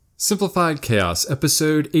Simplified Chaos,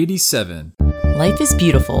 episode 87. Life is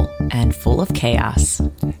beautiful and full of chaos.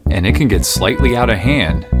 And it can get slightly out of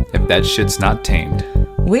hand if that shit's not tamed.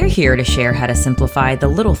 We're here to share how to simplify the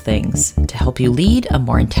little things to help you lead a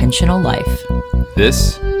more intentional life.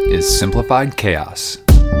 This is Simplified Chaos.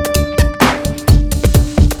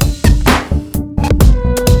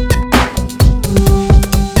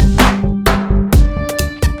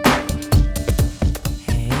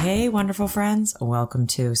 Hey, wonderful friends. Welcome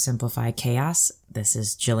to Simplified Chaos. This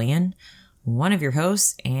is Jillian, one of your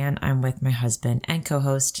hosts, and I'm with my husband and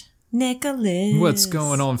co-host, Nicholas. What's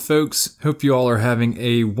going on, folks? Hope you all are having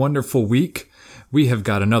a wonderful week. We have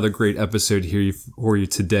got another great episode here for you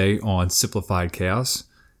today on Simplified Chaos.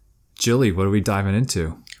 Jilly, what are we diving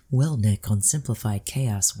into? Well, Nick, on Simplified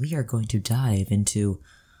Chaos, we are going to dive into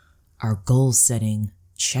our goal-setting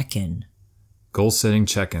check-in. Goal-setting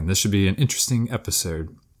check-in. This should be an interesting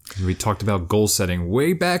episode. We talked about goal setting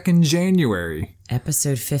way back in January.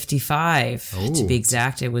 Episode 55. Oh. To be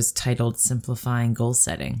exact, it was titled Simplifying Goal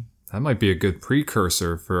Setting. That might be a good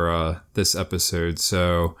precursor for this episode.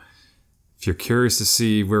 So if you're curious to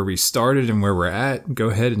see where we started and where we're at, go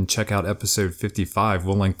ahead and check out episode 55.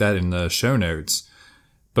 We'll link that in the show notes.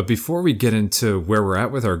 But before we get into where we're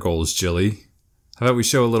at with our goals, Jilly, how about we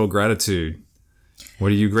show a little gratitude? What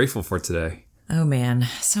are you grateful for today? Oh man,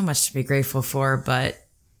 so much to be grateful for, but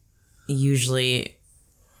usually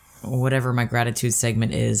whatever my gratitude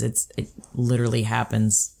segment is, it literally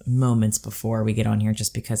happens moments before we get on here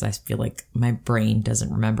just because I feel like my brain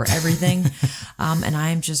doesn't remember everything. And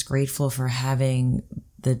I'm just grateful for having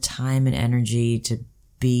the time and energy to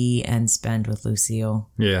be and spend with Lucille.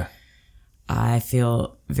 Yeah. I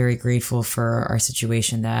feel very grateful for our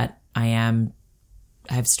situation that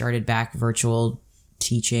I've started back virtual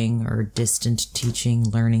teaching or distant teaching,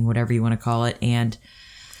 learning, whatever you want to call it. And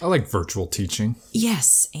I like virtual teaching.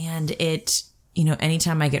 yes. And it,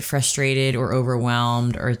 anytime I get frustrated or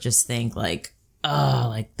overwhelmed or just think like, oh,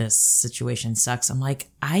 like this situation sucks, I'm like,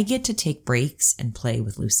 I get to take breaks and play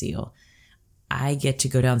with Lucille. I get to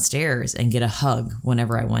go downstairs and get a hug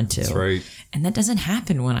whenever I want to. That's right. And that doesn't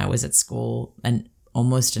happen when I was at school and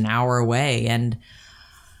almost an hour away. And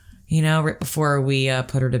right before we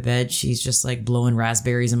put her to bed, she's just like blowing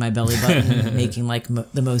raspberries in my belly button, making like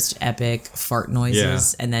the most epic fart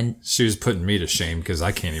noises. Yeah. And then she was putting me to shame because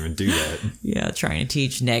I can't even do that. Yeah, trying to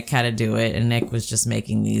teach Nick how to do it. And Nick was just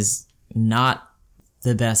making these not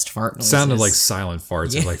the best fart noises. Sounded like silent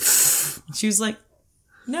farts. Yeah. Like, she was like,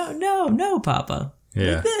 no, Papa.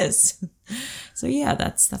 Yeah. Like this. So yeah,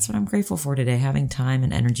 that's what I'm grateful for today, having time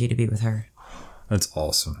and energy to be with her. That's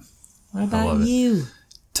awesome. What about you?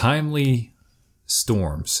 Timely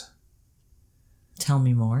storms. Tell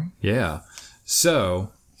me more. Yeah.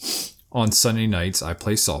 So on Sunday nights, I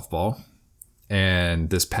play softball. And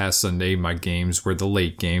this past Sunday, my games were the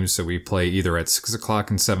late games. So we play either at 6 o'clock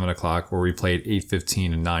and 7 o'clock, or we play at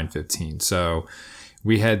 8:15 and 9:15. So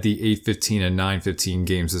we had the 8:15 and 9:15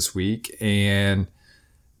 games this week. And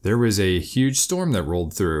there was a huge storm that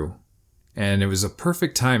rolled through. And it was a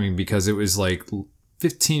perfect timing because it was like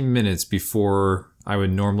 15 minutes before I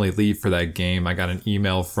would normally leave for that game. I got an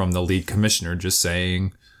email from the league commissioner just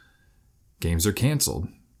saying games are canceled.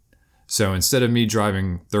 So instead of me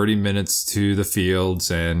driving 30 minutes to the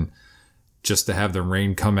fields and just to have the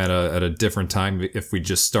rain come at a different time, if we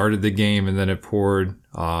just started the game and then it poured,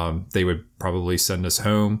 they would probably send us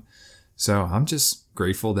home. So I'm just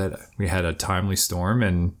grateful that we had a timely storm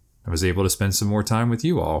and I was able to spend some more time with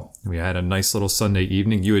you all. We had a nice little Sunday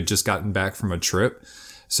evening. You had just gotten back from a trip.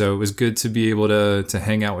 So it was good to be able to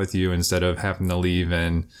hang out with you instead of having to leave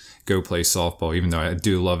and go play softball. Even though I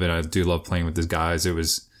do love it, I do love playing with these guys. It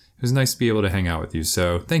was nice to be able to hang out with you.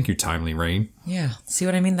 So thank you, Timely Rain. Yeah. See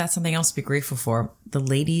what I mean? That's something else to be grateful for. The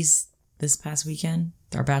ladies this past weekend,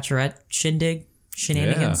 our bachelorette shindig,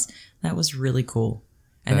 shenanigans, that was really cool.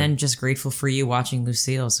 And then just grateful for you watching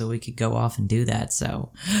Lucille so we could go off and do that.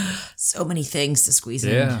 So many things to squeeze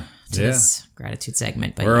in to this gratitude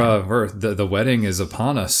segment. But the wedding is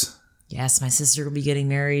upon us. Yes, my sister will be getting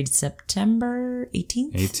married September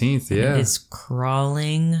 18th. 18th, and yeah. it is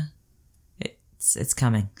crawling. It's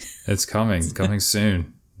coming. It's coming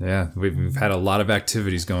soon. Yeah, we've had a lot of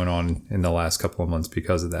activities going on in the last couple of months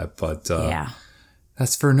because of that. But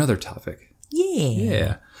that's for another topic.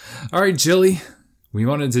 Yeah. All right, Jilly. We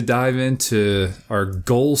wanted to dive into our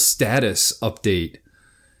goal status update.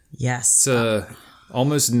 Yes. It's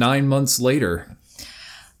almost 9 months later.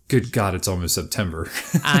 Good God, it's almost September.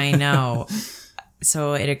 I know.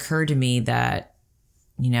 So it occurred to me that,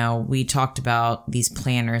 we talked about these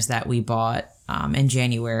planners that we bought in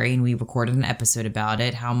January, and we recorded an episode about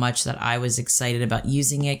it, how much that I was excited about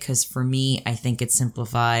using it, because for me, I think it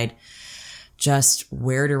simplified just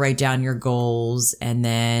where to write down your goals, and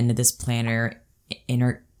then this planner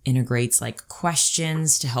integrates like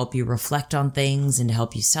questions to help you reflect on things and to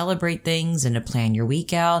help you celebrate things and to plan your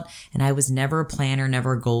week out. And I was never a planner,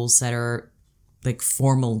 never a goal setter, like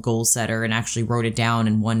formal goal setter, and actually wrote it down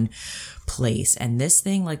in one place. And this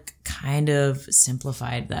thing like kind of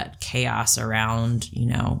simplified that chaos around,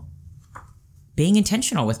 being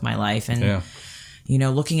intentional with my life and,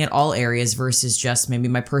 looking at all areas versus just maybe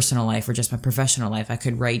my personal life or just my professional life. I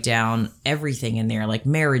could write down everything in there, like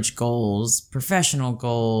marriage goals, professional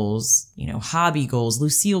goals, hobby goals,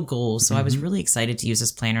 Lucille goals. So I was really excited to use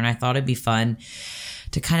this planner, and I thought it'd be fun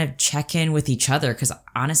to kind of check in with each other, because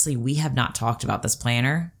honestly, we have not talked about this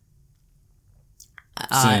planner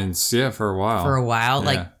since for a while.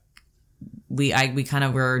 Like we kind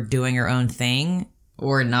of were doing our own thing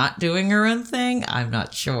or not doing our own thing. I'm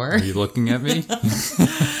not sure. Are you looking at me?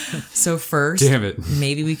 So first, damn it,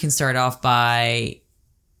 maybe we can start off by,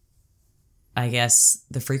 I guess,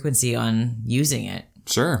 the frequency on using it.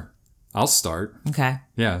 Sure, I'll start. Okay.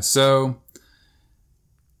 Yeah. So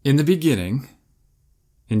in the beginning,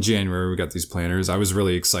 in January, we got these planners. I was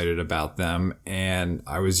really excited about them, and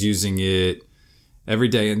I was using it every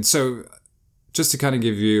day. And so just to kind of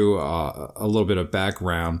give you a little bit of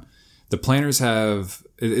background, the planners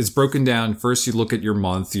it's broken down. First, you look at your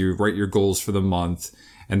month, you write your goals for the month,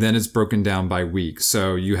 and then it's broken down by week.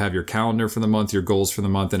 So you have your calendar for the month, your goals for the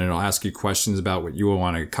month, and it'll ask you questions about what you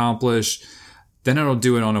want to accomplish. Then it'll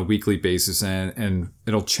do it on a weekly basis, and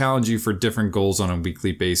it'll challenge you for different goals on a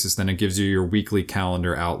weekly basis. Then it gives you your weekly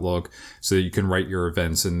calendar outlook so that you can write your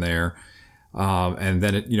events in there. And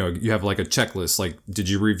then you have like a checklist, like, did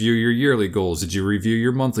you review your yearly goals? Did you review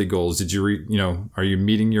your monthly goals? Did you, are you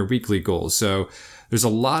meeting your weekly goals? So there's a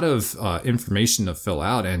lot of information to fill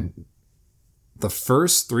out. And the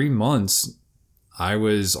first 3 months I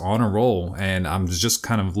was on a roll, and I'm just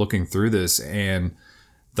kind of looking through this, and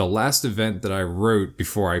the last event that I wrote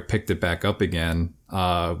before I picked it back up again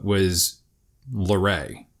was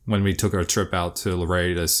Luray, when we took our trip out to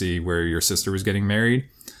Luray to see where your sister was getting married.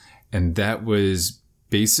 And that was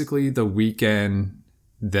basically the weekend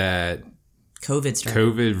that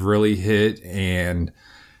COVID really hit, and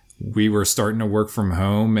we were starting to work from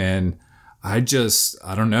home. And I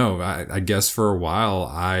don't know, I guess for a while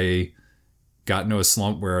I got into a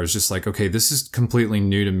slump where I was just like, okay, this is completely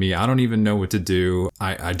new to me. I don't even know what to do.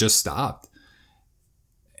 I just stopped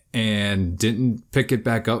and didn't pick it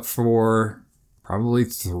back up for probably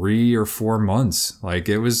 3 or 4 months. Like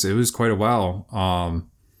it was quite a while.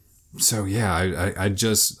 So yeah,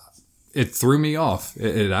 it threw me off.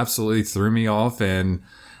 It absolutely threw me off, and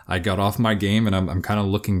I got off my game, and I'm kind of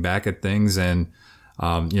looking back at things and,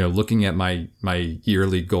 looking at my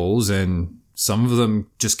yearly goals, and some of them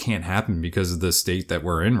just can't happen because of the state that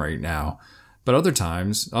we're in right now. But other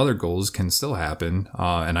times, other goals can still happen,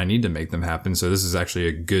 and I need to make them happen. So this is actually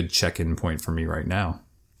a good check-in point for me right now.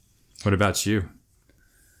 What about you?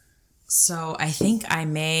 So I think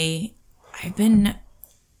I've been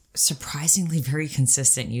surprisingly very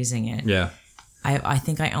consistent using it. Yeah. I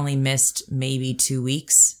think I only missed maybe 2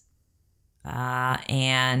 weeks.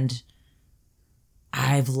 And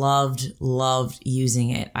I've loved using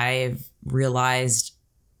it. I've realized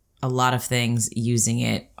a lot of things using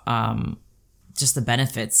it. Just the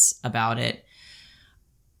benefits about it.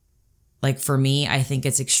 Like for me, I think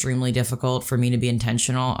it's extremely difficult for me to be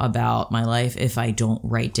intentional about my life if I don't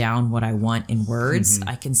write down what I want in words.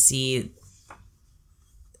 I can see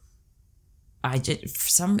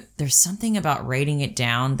there's something about writing it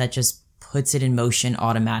down that just puts it in motion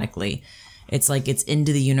automatically. It's like it's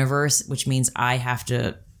into the universe, which means I have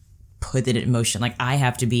to put it in motion. Like I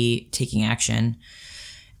have to be taking action.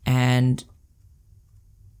 And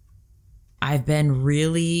I've been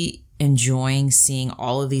really enjoying seeing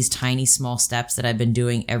all of these tiny small steps that I've been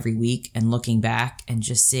doing every week, and looking back and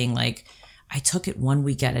just seeing like I took it 1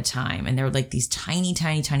 week at a time, and there were like these tiny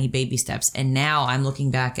baby steps. And now I'm looking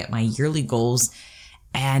back at my yearly goals,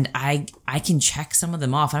 and I can check some of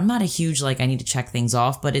them off. I'm not a huge, I need to check things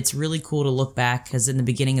off, but it's really cool to look back, because in the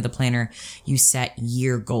beginning of the planner, you set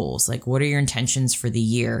year goals. Like, what are your intentions for the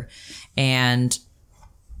year? And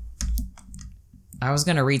I was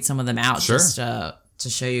going to read some of them out. Sure. Just to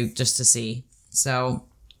show you, just to see. So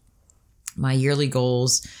my yearly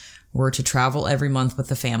goals were to travel every month with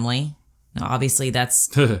the family. Now, obviously, that's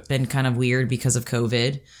been kind of weird because of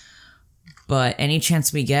COVID. But any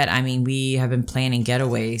chance we get, we have been planning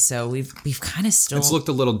getaways. So we've kind of still... It's looked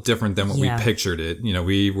a little different than what we pictured it.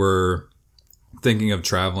 We were thinking of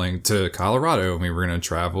traveling to Colorado, and we were going to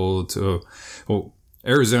travel to, well,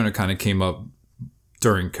 Arizona kind of came up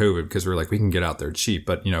during COVID because we were like, we can get out there cheap.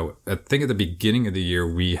 But, you know, I think at the beginning of the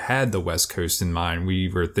year, we had the West Coast in mind. We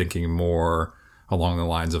were thinking more along the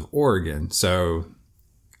lines of Oregon. So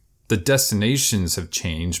the destinations have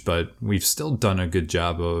changed, but we've still done a good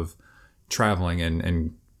job of traveling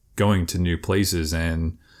and going to new places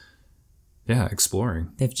and, yeah,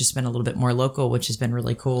 exploring. They've just been a little bit more local, which has been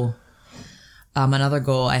really cool. Another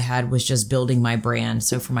goal I had was just building my brand.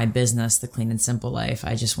 So for my business, The Clean and Simple Life,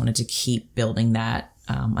 I just wanted to keep building that.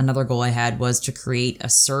 Another goal I had was to create a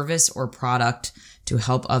service or product to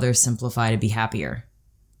help others simplify to be happier,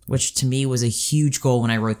 which to me was a huge goal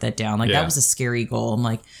when I wrote that down. Like that was a scary goal. I'm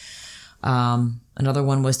like, another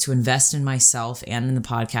one was to invest in myself and in the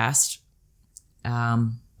podcast.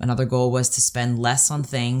 Another goal was to spend less on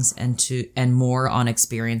things and more on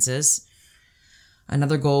experiences.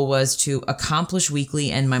 Another goal was to accomplish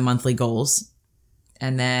weekly and my monthly goals.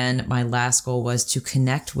 And then my last goal was to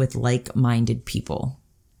connect with like-minded people.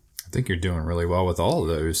 I think you're doing really well with all of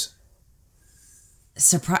those.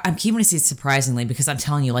 I'm keeping to see surprisingly because I'm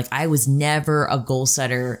telling you, like, I was never a goal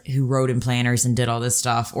setter who wrote in planners and did all this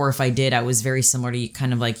stuff. Or if I did, I was very similar to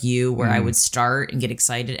kind of like you, where I would start and get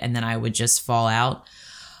excited and then I would just fall out.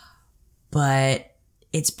 But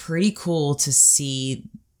it's pretty cool to see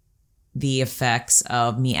the effects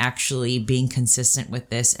of me actually being consistent with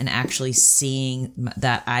this and actually seeing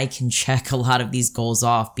that I can check a lot of these goals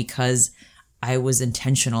off because I was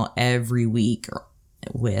intentional every week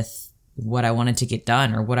with what I wanted to get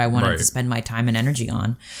done or what I wanted to spend my time and energy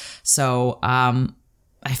on. So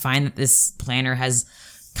I find that this planner has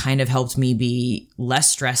kind of helped me be less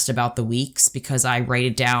stressed about the weeks because I write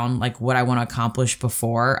it down like what I want to accomplish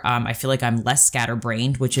before. I feel like I'm less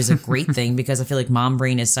scatterbrained, which is a great thing because I feel like mom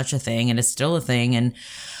brain is such a thing and it's still a thing. And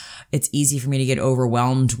it's easy for me to get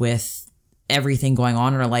overwhelmed with everything going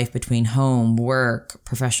on in our life between home, work,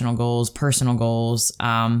 professional goals, personal goals.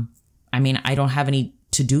 I mean, I don't have any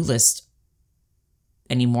to-do list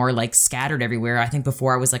anymore, like scattered everywhere. I think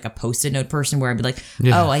before I was like a post-it note person where I'd be like,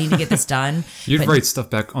 oh, I need to get this done. You'd write stuff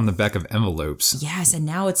back on the back of envelopes. Yes, and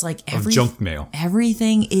now it's like junk mail.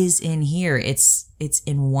 Everything is in here. It's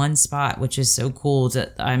in one spot, which is so cool.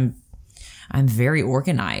 That I'm very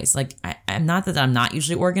organized. Like I'm not that I'm not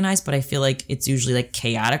usually organized, but I feel like it's usually like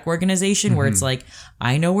chaotic organization where it's like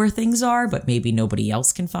I know where things are, but maybe nobody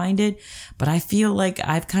else can find it. But I feel like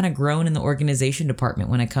I've kind of grown in the organization department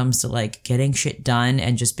when it comes to like getting shit done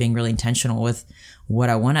and just being really intentional with what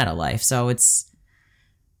I want out of life. So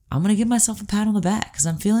I'm going to give myself a pat on the back because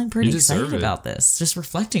I'm feeling pretty excited about this, just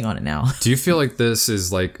reflecting on it now. Do you feel like this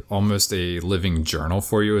is like almost a living journal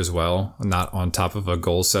for you as well? Not on top of a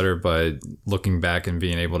goal setter, but looking back and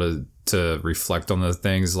being able to reflect on the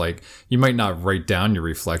things. Like you might not write down your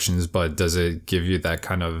reflections, but does it give you that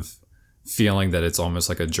kind of feeling that it's almost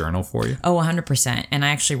like a journal for you? Oh, 100%. And I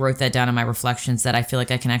actually wrote that down in my reflections that I feel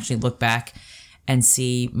like I can actually look back and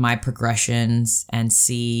see my progressions and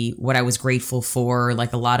see what I was grateful for.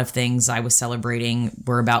 Like a lot of things I was celebrating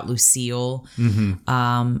were about Lucille,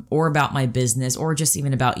 or about my business, or just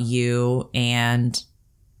even about you. And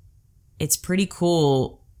it's pretty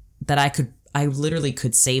cool that I literally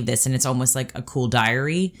could save this, and it's almost like a cool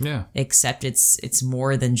diary. Yeah. Except it's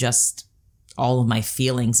more than just all of my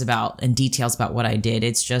feelings about and details about what I did.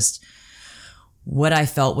 It's just what I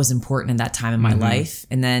felt was important in that time in my life.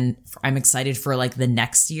 And then I'm excited for like the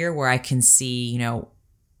next year where I can see, you know,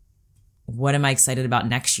 what am I excited about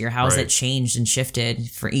next year? How has it changed and shifted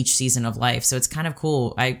for each season of life? So it's kind of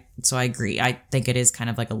cool. So I agree. I think it is kind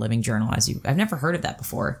of like a living journal I've never heard of that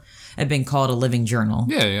before. I've been called a living journal.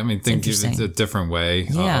 Yeah. I mean, it's a different way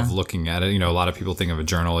of looking at it. You know, a lot of people think of a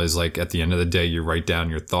journal as like at the end of the day, you write down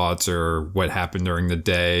your thoughts or what happened during the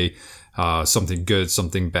day. Something good,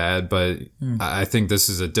 something bad, but I think this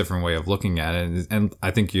is a different way of looking at it. And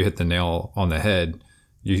I think you hit the nail on the head.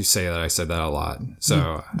 You say that I said that a lot.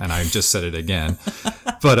 So, and I just said it again,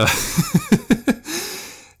 but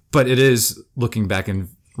it is looking back and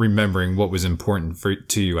remembering what was important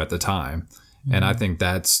to you at the time. And I think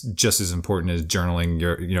that's just as important as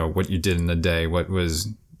journaling what you did in the day, what was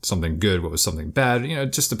something good, what was something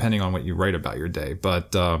bad, just depending on what you write about your day.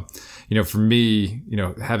 But, for me,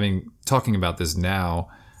 talking about this now,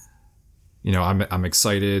 I'm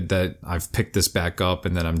excited that I've picked this back up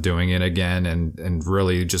and that I'm doing it again and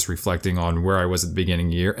really just reflecting on where I was at the beginning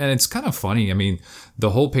of the year. And it's kind of funny. I mean, the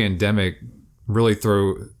whole pandemic really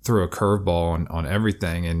threw a curveball on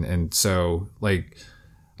everything. And so like,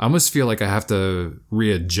 I almost feel like I have to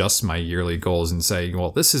readjust my yearly goals and say, well,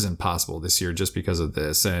 this isn't possible this year just because of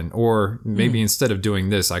this. Or maybe instead of doing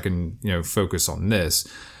this, I can, focus on this.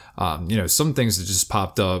 Some things that just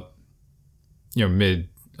popped up, mid,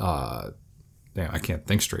 I can't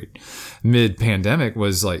think straight. Mid pandemic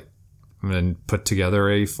was like, I'm going to put together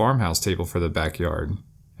a farmhouse table for the backyard,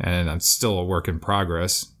 and I'm still a work in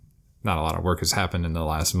progress. Not a lot of work has happened in the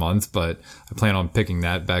last month, but I plan on picking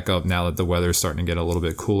that back up now that the weather's starting to get a little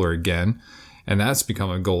bit cooler again. And that's become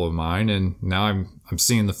a goal of mine. And now I'm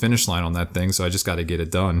seeing the finish line on that thing. So I just got to get it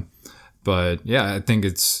done. But yeah, I think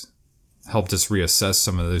it's helped us reassess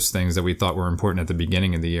some of those things that we thought were important at the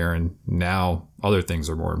beginning of the year. And now other things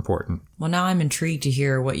are more important. Well, now I'm intrigued to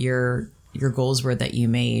hear what your goals were that you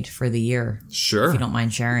made for the year. Sure. If you don't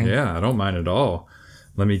mind sharing. Yeah, I don't mind at all.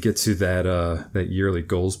 Let me get to that yearly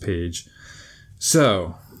goals page.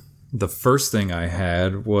 So the first thing I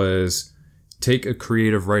had was take a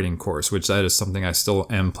creative writing course, which that is something I still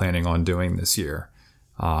am planning on doing this year.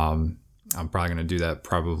 I'm probably going to do that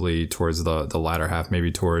probably towards the latter half,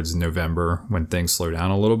 maybe towards November when things slow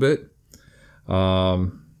down a little bit.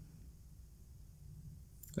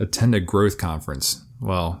 Attend a growth conference.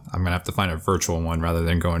 Well, I'm going to have to find a virtual one rather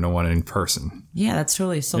than going to one in person. Yeah, that's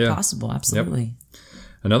totally still possible. Absolutely. Yep.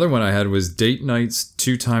 Another one I had was date nights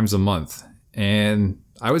 2 times a month. And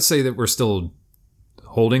I would say that we're still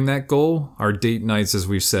holding that goal. Our date nights, as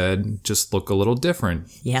we've said, just look a little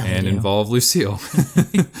different. Yeah, and involve Lucille.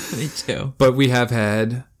 Me too. But we have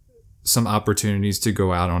had some opportunities to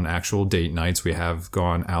go out on actual date nights. We have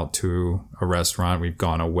gone out to a restaurant. We've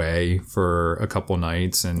gone away for a couple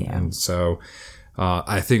nights. And so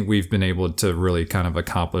I think we've been able to really kind of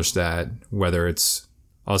accomplish that, whether it's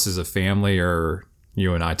us as a family or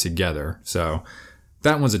you and I together. So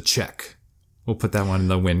that one's a check. We'll put that one in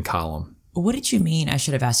the win column. What did you mean, I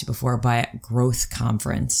should have asked you before, by growth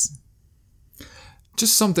conference?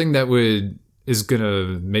 Just something that is going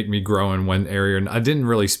to make me grow in one area. And I didn't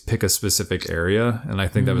really pick a specific area. And I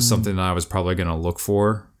think that was something that I was probably going to look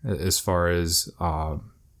for as far as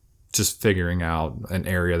just figuring out an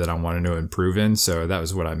area that I wanted to improve in. So that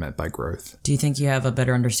was what I meant by growth. Do you think you have a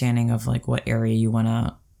better understanding of like what area you want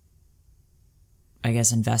to, I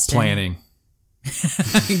guess, invest planning.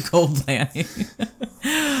 In? Goal planning.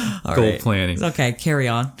 Goal planning. Okay, carry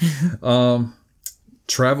on.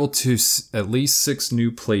 Travel to at least 6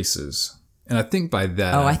 new places. And I think by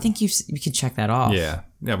that... Oh, I think you can check that off. Yeah,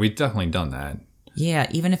 we've definitely done that. Yeah,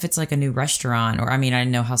 even if it's like a new restaurant, or I mean, I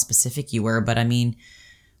didn't know how specific you were, but I mean,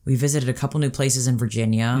 we visited a couple new places in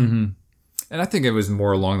Virginia. Mm-hmm. And I think it was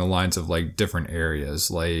more along the lines of like different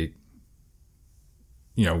areas, like,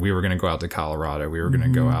 we were going to go out to Colorado. We were going to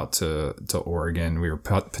go out to Oregon. We were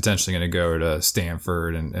potentially going to go to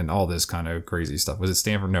Stanford and all this kind of crazy stuff. Was it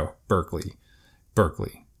Stanford? No, Berkeley.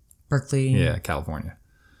 Berkeley. Yeah, California.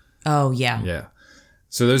 Oh, yeah. Yeah.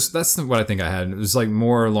 So that's what I think I had. It was like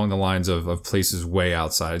more along the lines of places way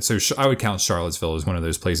outside. So I would count Charlottesville as one of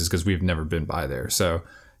those places because we've never been by there. So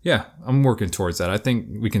yeah, I'm working towards that. I think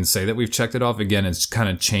we can say that we've checked it off. Again, it's kind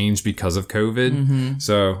of changed because of COVID. Mm-hmm.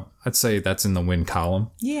 So I'd say that's in the win column.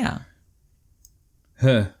 Yeah.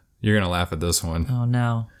 You're going to laugh at this one. Oh,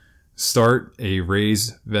 no. Start a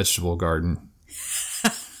raised vegetable garden.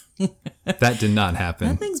 That did not happen.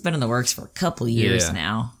 That thing's been in the works for a couple years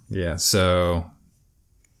now. Yeah. So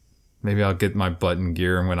maybe I'll get my butt in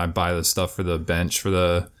gear, and when I buy the stuff for the bench for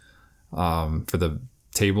the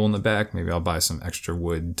table in the back, maybe I'll buy some extra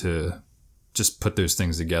wood to just put those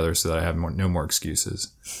things together so that I have no more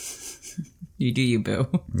excuses. You do you, boo.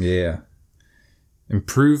 Yeah.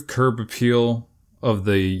 Improve curb appeal of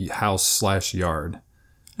the house/yard.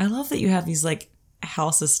 I love that you have these like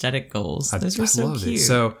house aesthetic goals. Those are so cute.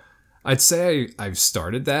 So I'd say I've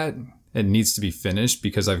started that. It needs to be finished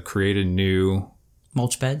because I've created new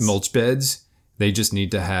mulch beds. They just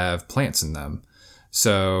need to have plants in them.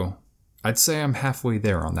 So I'd say I'm halfway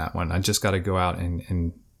there on that one. I just got to go out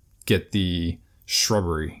and get the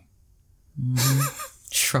shrubbery.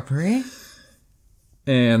 Shrubbery?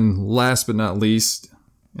 And last but not least,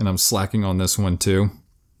 and I'm slacking on this one too,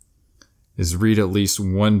 is read at least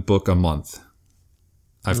 1 book a month.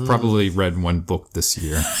 I've probably read 1 book this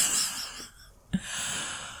year.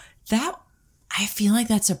 I feel like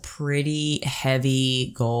that's a pretty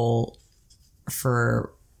heavy goal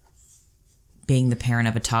for being the parent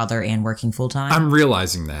of a toddler and working full time. I'm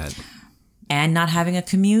realizing that. And not having a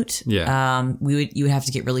commute. Yeah. You would have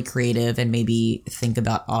to get really creative and maybe think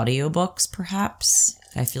about audiobooks, perhaps.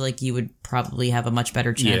 I feel like you would probably have a much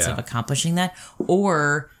better chance of accomplishing that.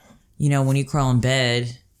 Or, when you crawl in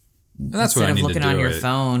bed, that's what I need instead of looking on your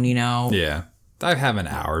phone, Yeah. I have an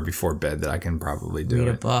hour before bed that I can probably do Read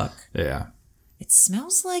a it. book. Yeah. It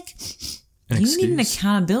smells like An you need an excuse.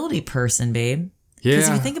 accountability person, babe. Because if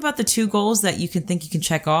Yeah. you think about the 2 goals that you think you can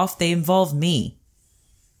check off, they involve me.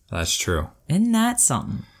 That's true. Isn't that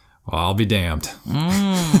something? Well, I'll be damned.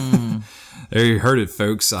 There you heard it,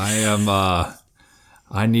 folks. I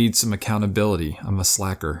need some accountability. I'm a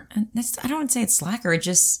slacker. And I don't say it's slacker. You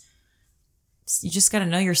just got to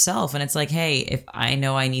know yourself. And it's like, hey, if I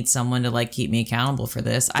know I need someone to like keep me accountable for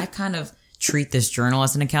this, I kind of treat this journal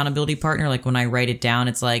as an accountability partner. Like when I write it down,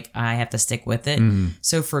 it's like I have to stick with it.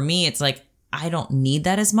 So for me, it's like I don't need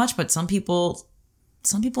that as much, but some people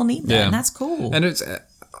need that, and that's cool. And it's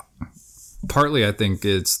partly, I think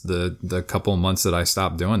it's the couple of months that I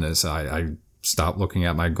stopped doing this. I stopped looking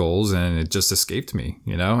at my goals, and it just escaped me,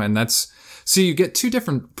 and that's, so you get 2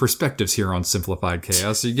 different perspectives here on Simplified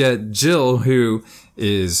Chaos. You get Jill, who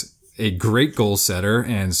is a great goal setter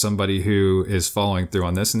and somebody who is following through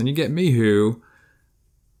on this. And then you get me, who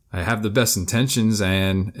I have the best intentions,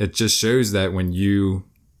 and it just shows that when you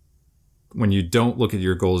don't look at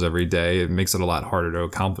your goals every day, it makes it a lot harder to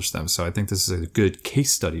accomplish them. So I think this is a good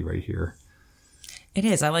case study right here. It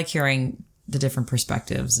is. I like hearing the different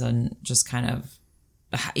perspectives, and just kind of,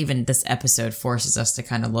 even this episode forces us to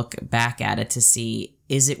kind of look back at it to see,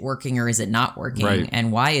 is it working or is it not working? Right.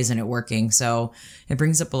 And why isn't it working? So it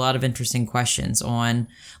brings up a lot of interesting questions on,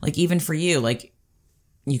 like, even for you, like,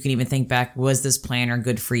 you can even think back, was this planner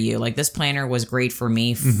good for you? Like, this planner was great for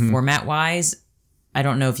me format wise. I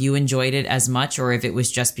don't know if you enjoyed it as much, or if it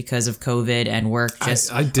was just because of COVID and work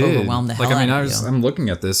just I did. overwhelmed the hell out of you. I'm looking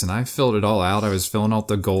at this and I filled it all out. I was filling out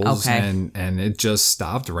the goals, Okay. and it just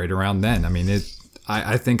stopped right around then. I mean,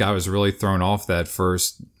 I think I was really thrown off that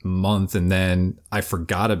first month, and then I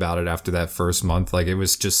forgot about it after that first month. Like, it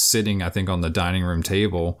was just sitting, I think, on the dining room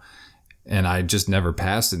table, and I just never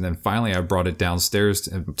passed it. And then finally I brought it downstairs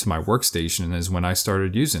to my workstation, and is when I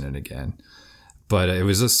started using it again. But it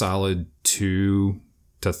was a solid 2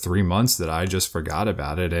 to 3 months that I just forgot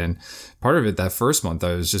about it. And part of it, that first month,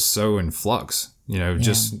 I was just so in flux,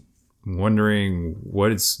 just wondering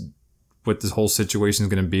what this whole situation is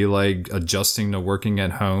going to be like, adjusting to working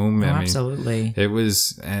at home. Absolutely. It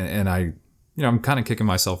was, and I, I'm kind of kicking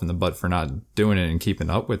myself in the butt for not doing it and keeping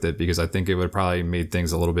up with it, because I think it would have probably made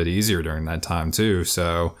things a little bit easier during that time too.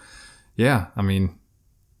 So yeah, I mean,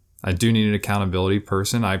 I do need an accountability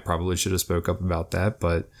person. I probably should have spoke up about that,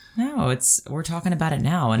 but No, we're talking about it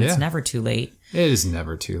now, and it's never too late. it is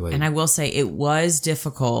never too late. And I will say it was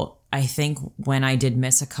difficult. I think when I did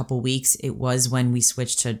miss a couple weeks, it was when we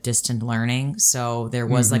switched to distant learning. So there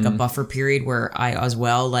was like a buffer period where I as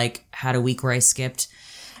well like had a week where I skipped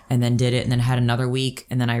and then did it, and then had another week,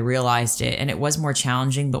 and then I realized it, and it was more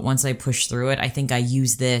challenging. But once I pushed through it, I think I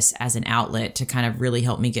used this as an outlet to kind of really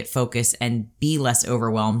help me get focused and be less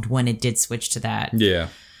overwhelmed when it did switch to that. Yeah.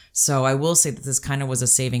 So I will say that this kind of was a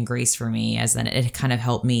saving grace for me, as then it kind of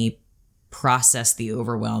helped me process the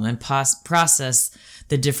overwhelm and process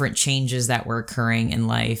the different changes that were occurring in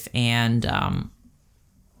life. And,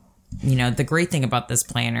 the great thing about this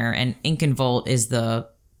planner, and Ink and Volt is the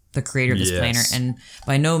creator of this planner, and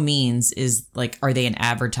by no means is like, are they an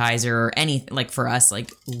advertiser or anything? Like, for us,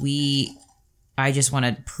 like, I just want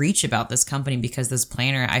to preach about this company, because this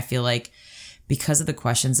planner, I feel like, because of the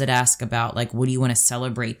questions it asks about, like, what do you want to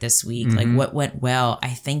celebrate this week? Like, what went well? I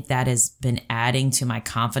think that has been adding to my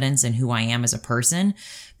confidence in who I am as a person,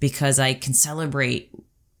 because I can celebrate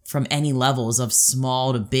from any levels of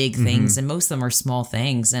small to big things. And most of them are small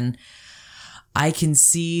things. And I can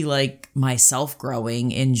see like myself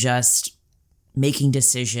growing in just making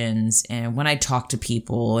decisions, and when I talk to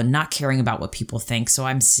people and not caring about what people think. So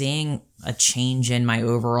I'm seeing a change in my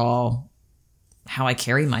overall how I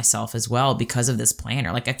carry myself as well because of this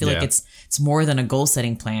planner. Like, I feel like it's more than a goal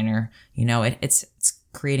setting planner. It's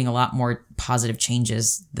creating a lot more positive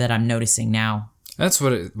changes that I'm noticing now. That's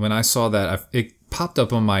what when I saw that, it popped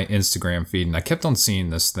up on my Instagram feed, and I kept on seeing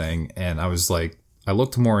this thing, and I was like, I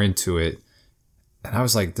looked more into it, and I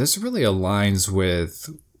was like, this really aligns with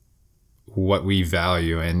what we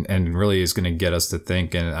value, and really is going to get us to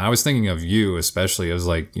think. And I was thinking of you especially. I was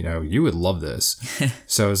like, you would love this.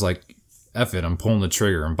 So I was like, F it, I'm pulling the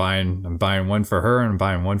trigger. I'm buying one for her, and I'm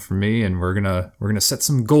buying one for me, and we're gonna set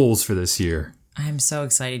some goals for this year. I'm so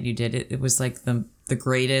excited you did it. It was like the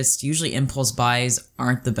greatest. Usually impulse buys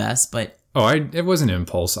aren't the best, but it was an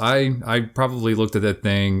impulse. I probably looked at that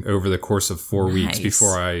thing over the course of 4 weeks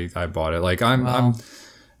before I bought it. Like, I'm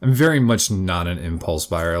very much not an impulse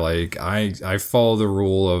buyer. Like, I follow the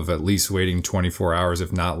rule of at least waiting 24 hours,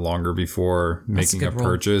 if not longer, before making a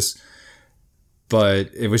purchase.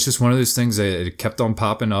 But it was just one of those things that it kept on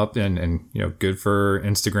popping up and good for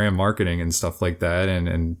Instagram marketing and stuff like that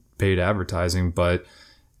and paid advertising. But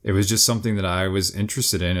it was just something that I was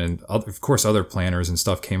interested in. And of course, other planners and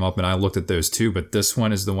stuff came up and I looked at those too. But this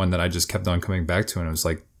one is the one that I just kept on coming back to. And I was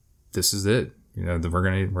like, this is it. We're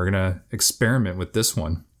going to experiment with this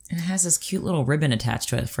one. And it has this cute little ribbon attached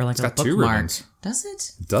to it for like a bookmark. 2 ribbons. Does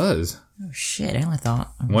it? It does. Oh shit! I only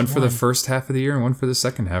thought one for the first half of the year and one for the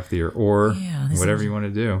second half of the year, or whatever you want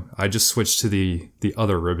to do. I just switched to the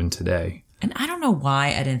other ribbon today. And I don't know why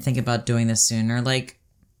I didn't think about doing this sooner. Like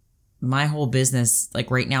my whole business,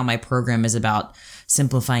 like right now, my program is about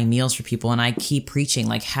simplifying meals for people, and I keep preaching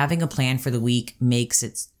like having a plan for the week makes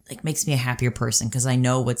me a happier person because I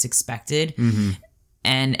know what's expected. Mm-hmm.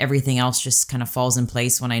 And everything else just kind of falls in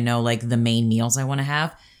place when I know like the main meals I want to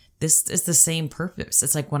have. This is the same purpose.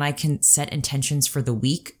 It's like when I can set intentions for the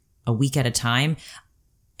week, a week at a time,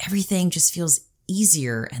 everything just feels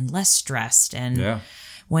easier and less stressed. And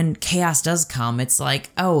when chaos does come, it's like,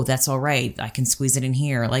 oh, that's all right. I can squeeze it in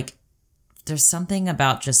here. Like there's something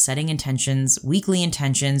about just setting intentions, weekly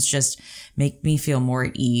intentions, just make me feel more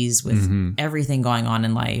at ease with everything going on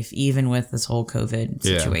in life, even with this whole COVID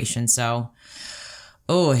situation. So...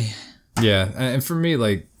 Yeah. And for me,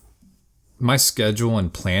 like my schedule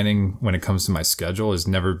and planning when it comes to my schedule has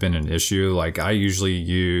never been an issue. Like I usually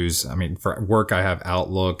for work, I have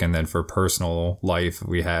Outlook, and then for personal life,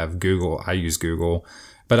 we have Google. I use Google,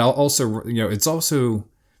 but I'll also, it's also,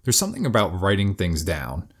 there's something about writing things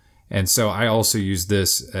down. And so I also use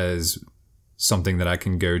this as something that I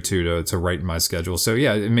can go to write my schedule. So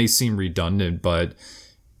yeah, it may seem redundant, but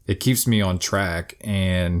it keeps me on track.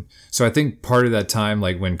 And so I think part of that time,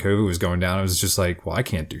 like when COVID was going down, I was just like, well, I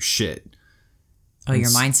can't do shit. Oh, your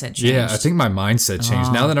mindset changed. Yeah, I think my mindset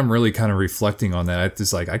changed. Now that I'm really kind of reflecting on that,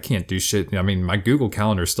 it's like, I can't do shit. I mean, my Google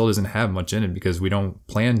Calendar still doesn't have much in it because we don't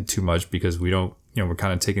plan too much because we don't, we're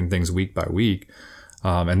kind of taking things week by week.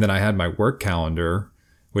 And then I had my work calendar,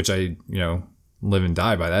 which I, live and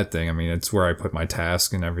die by that thing. I mean, it's where I put my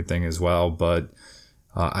task and everything as well. But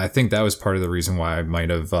I think that was part of the reason why I might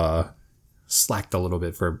have slacked a little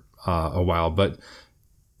bit for a while. But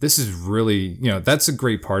this is really, that's a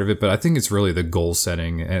great part of it. But I think it's really the goal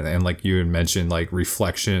setting and like you had mentioned, like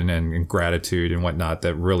reflection and gratitude and whatnot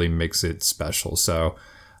that really makes it special. So,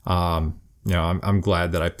 I'm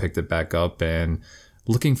glad that I picked it back up and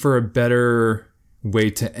looking for a better way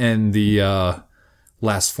to end the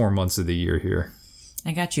last 4 months of the year here.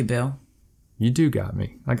 I got you, Bill. You do got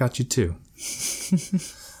me. I got you too.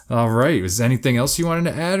 All right. Was there anything else you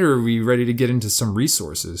wanted to add, or are we ready to get into some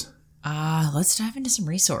resources? Let's dive into some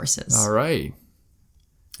resources. All right.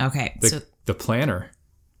 Okay. The planner.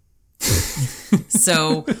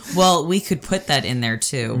 So, well, we could put that in there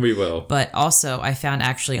too. We will. But also, I found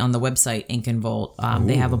actually on the website Ink and Volt,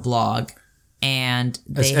 they have a blog, and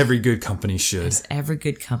as every good company should. As every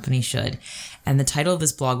good company should. And the title of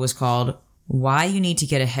this blog was called "Why You Need to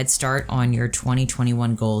Get a Head Start on Your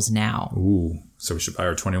 2021 Goals Now." Ooh, so we should buy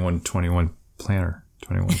our 2121 planner.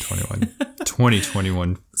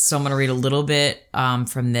 2021. So I'm going to read a little bit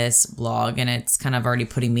from this blog, and it's kind of already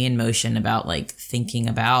putting me in motion about like thinking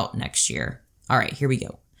about next year. All right, here we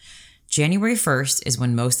go. January 1st is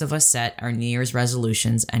when most of us set our New Year's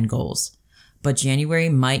resolutions and goals. But January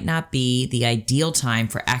might not be the ideal time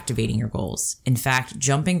for activating your goals. In fact,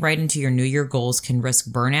 jumping right into your New Year goals can risk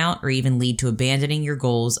burnout or even lead to abandoning your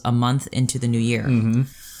goals a month into the new year. Mm-hmm.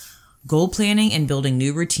 Goal planning and building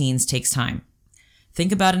new routines takes time.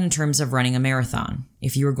 Think about it in terms of running a marathon.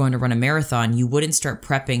 If you were going to run a marathon, you wouldn't start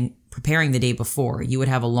preparing the day before. You would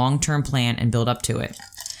have a long-term plan and build up to it.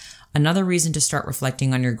 Another reason to start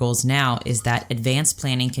reflecting on your goals now is that advanced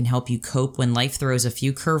planning can help you cope when life throws a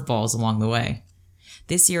few curveballs along the way.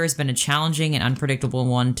 This year has been a challenging and unpredictable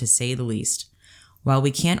one, to say the least. While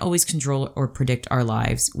we can't always control or predict our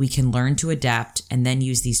lives, we can learn to adapt and then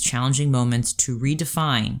use these challenging moments to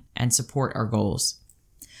redefine and support our goals.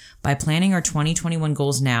 By planning our 2021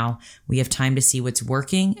 goals now, we have time to see what's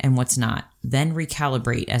working and what's not, then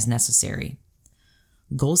recalibrate as necessary.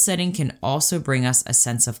 Goal setting can also bring us a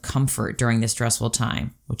sense of comfort during this stressful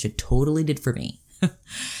time, which it totally did for me.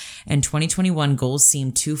 And 2021 goals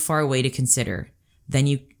seem too far away to consider.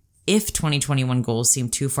 If 2021 goals seem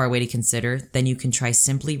too far away to consider, then you can try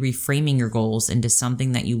simply reframing your goals into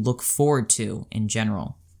something that you look forward to in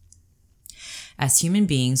general. As human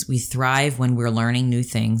beings, we thrive when we're learning new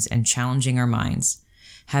things and challenging our minds.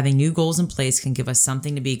 Having new goals in place can give us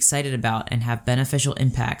something to be excited about and have beneficial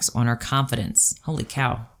impacts on our confidence. Holy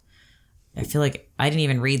cow. I feel like I didn't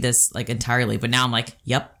even read this like entirely, but now I'm like,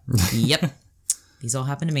 yep. these all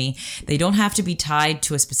happen to me. They don't have to be tied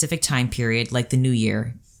to a specific time period like the new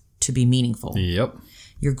year to be meaningful. Yep.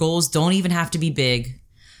 Your goals don't even have to be big.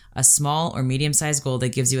 A small or medium-sized goal that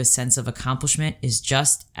gives you a sense of accomplishment is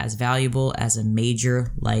just as valuable as a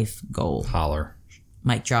major life goal. Holler.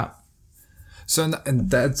 Mic drop. So, and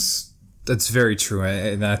that's very true.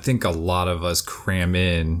 And I think a lot of us cram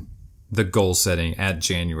in the goal setting at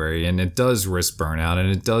January, and it does risk burnout, and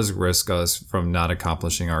it does risk us from not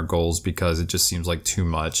accomplishing our goals because it just seems like too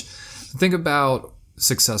much. Think about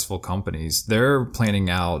successful companies. They're planning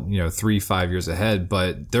out, 3-5 years ahead,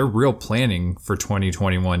 but their real planning for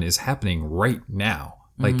 2021 is happening right now.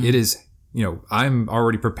 Like it is, I'm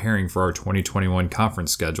already preparing for our 2021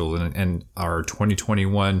 conference schedule and our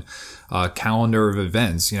 2021 calendar of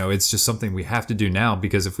events. It's just something we have to do now,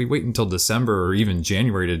 because if we wait until December or even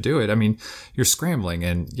January to do it, I mean, you're scrambling,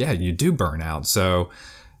 and yeah, you do burn out. So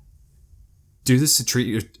do this to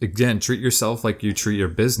treat yourself like you treat your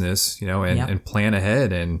business, and plan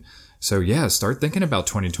ahead. And so, yeah, start thinking about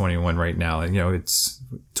 2021 right now. And, it's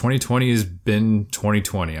 2020 has been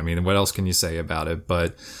 2020. I mean, what else can you say about it?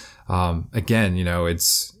 But, again,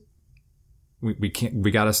 it's,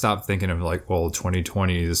 we got to stop thinking of like, well,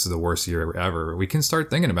 2020, this is the worst year ever. We can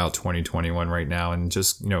start thinking about 2021 right now and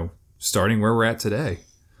just, starting where we're at today.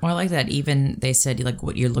 Well, I like that. Even they said like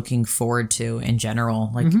what you're looking forward to in general.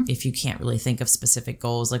 Like if you can't really think of specific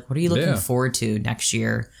goals, like what are you looking forward to next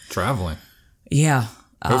year? Traveling. Yeah.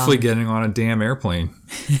 Hopefully getting on a damn airplane.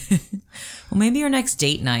 Well, maybe our next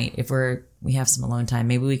date night, if we have some alone time,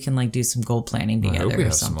 maybe we can like do some goal planning together. I hope we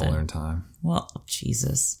have or something. some alone time. Well,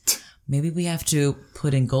 Jesus. Maybe we have to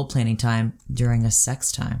put in goal planning time during a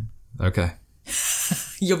sex time. Okay.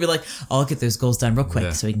 You'll be like, I'll get those goals done real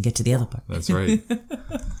quick so we can get to the other part. That's right.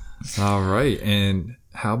 All right. And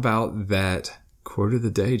how about that quote of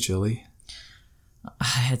the day, Jilly? I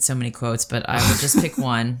had so many quotes, but I will just pick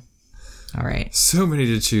one. All right. So many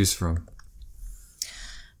to choose from.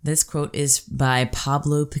 This quote is by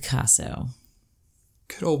Pablo Picasso.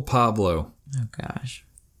 Good old Pablo. Oh, gosh.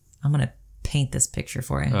 I'm going to paint this picture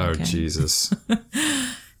for you. Oh, okay? Jesus.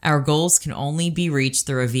 Our goals can only be reached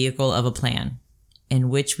through a vehicle of a plan, in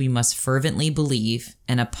which we must fervently believe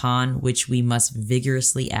and upon which we must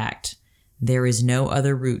vigorously act. There is no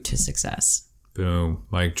other route to success. Boom.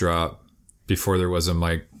 Mic drop. Before there was a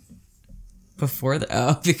mic.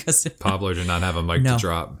 Because Pablo did not have a mic to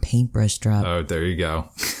drop. Paintbrush drop. Oh, there you go.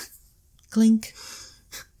 Clink.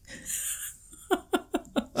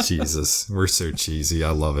 Jesus. We're so cheesy.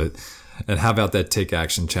 I love it. And how about that take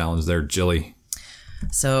action challenge there, Jilly?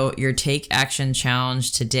 So your take action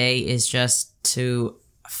challenge today is just to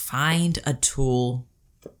find a tool,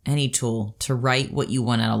 any tool, to write what you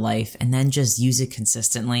want out of life, and then just use it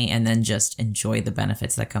consistently, and then just enjoy the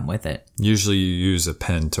benefits that come with it. Usually you use a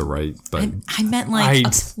pen to write, but I meant like a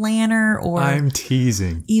planner, or I'm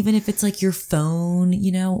teasing. Even if it's like your phone,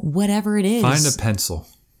 whatever it is. Find a pencil.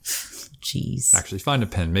 Jeez. Actually, find a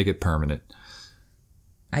pen. Make it permanent.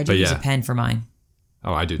 I do use a pen for mine.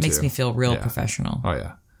 Oh, I do too. Makes me feel real professional. Oh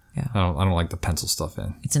yeah. Yeah. I don't like the pencil stuff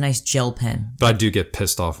in. It's a nice gel pen. But I do get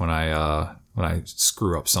pissed off when I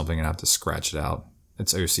screw up something and have to scratch it out.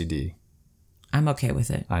 It's OCD. I'm okay with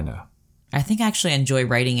it. I know. I think I actually enjoy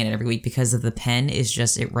writing in it every week because of the pen is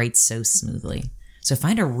just, it writes so smoothly. So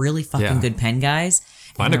find a really fucking good pen, guys.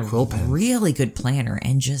 Find a quill pen. Really good planner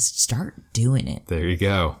and just start doing it. There you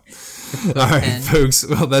go. All right, folks.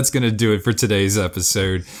 Well, that's going to do it for today's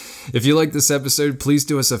episode. If you like this episode, please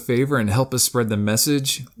do us a favor and help us spread the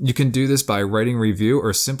message. You can do this by writing a review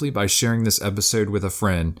or simply by sharing this episode with a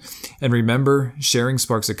friend. And remember, sharing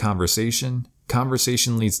sparks a conversation.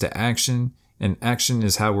 Conversation leads to action. And action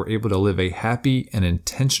is how we're able to live a happy and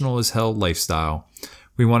intentional as hell lifestyle.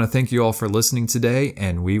 We want to thank you all for listening today,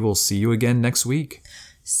 and we will see you again next week.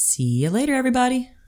 See you later, everybody.